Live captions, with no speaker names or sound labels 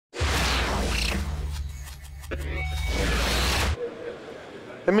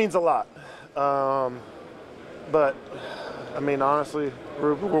It means a lot. But I mean, honestly,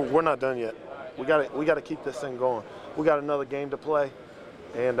 we're not done yet. We got to keep this thing going. We got another game to play,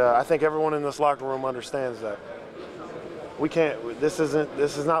 and I think everyone in this locker room understands that. We can't. This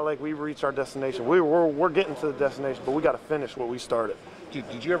is not like we've reached our destination. We're getting to the destination, but we got to finish what we started.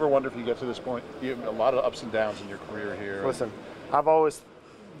 Did you ever wonder if you get to this point? You have a lot of ups and downs in your career here. Listen, I've always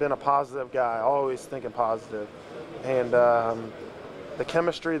been a positive guy, always thinking positive, and the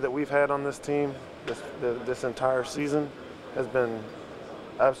chemistry that we've had on this team this entire season has been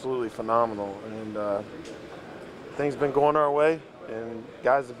absolutely phenomenal, and things been going our way, and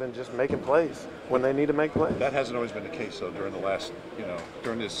guys have been just making plays when they need to make plays. That hasn't always been the case, though, during the last,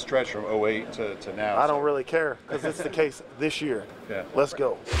 during this stretch from 08 to now. I don't really care, because it's the case this year. Yeah. Let's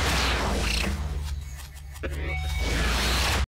go.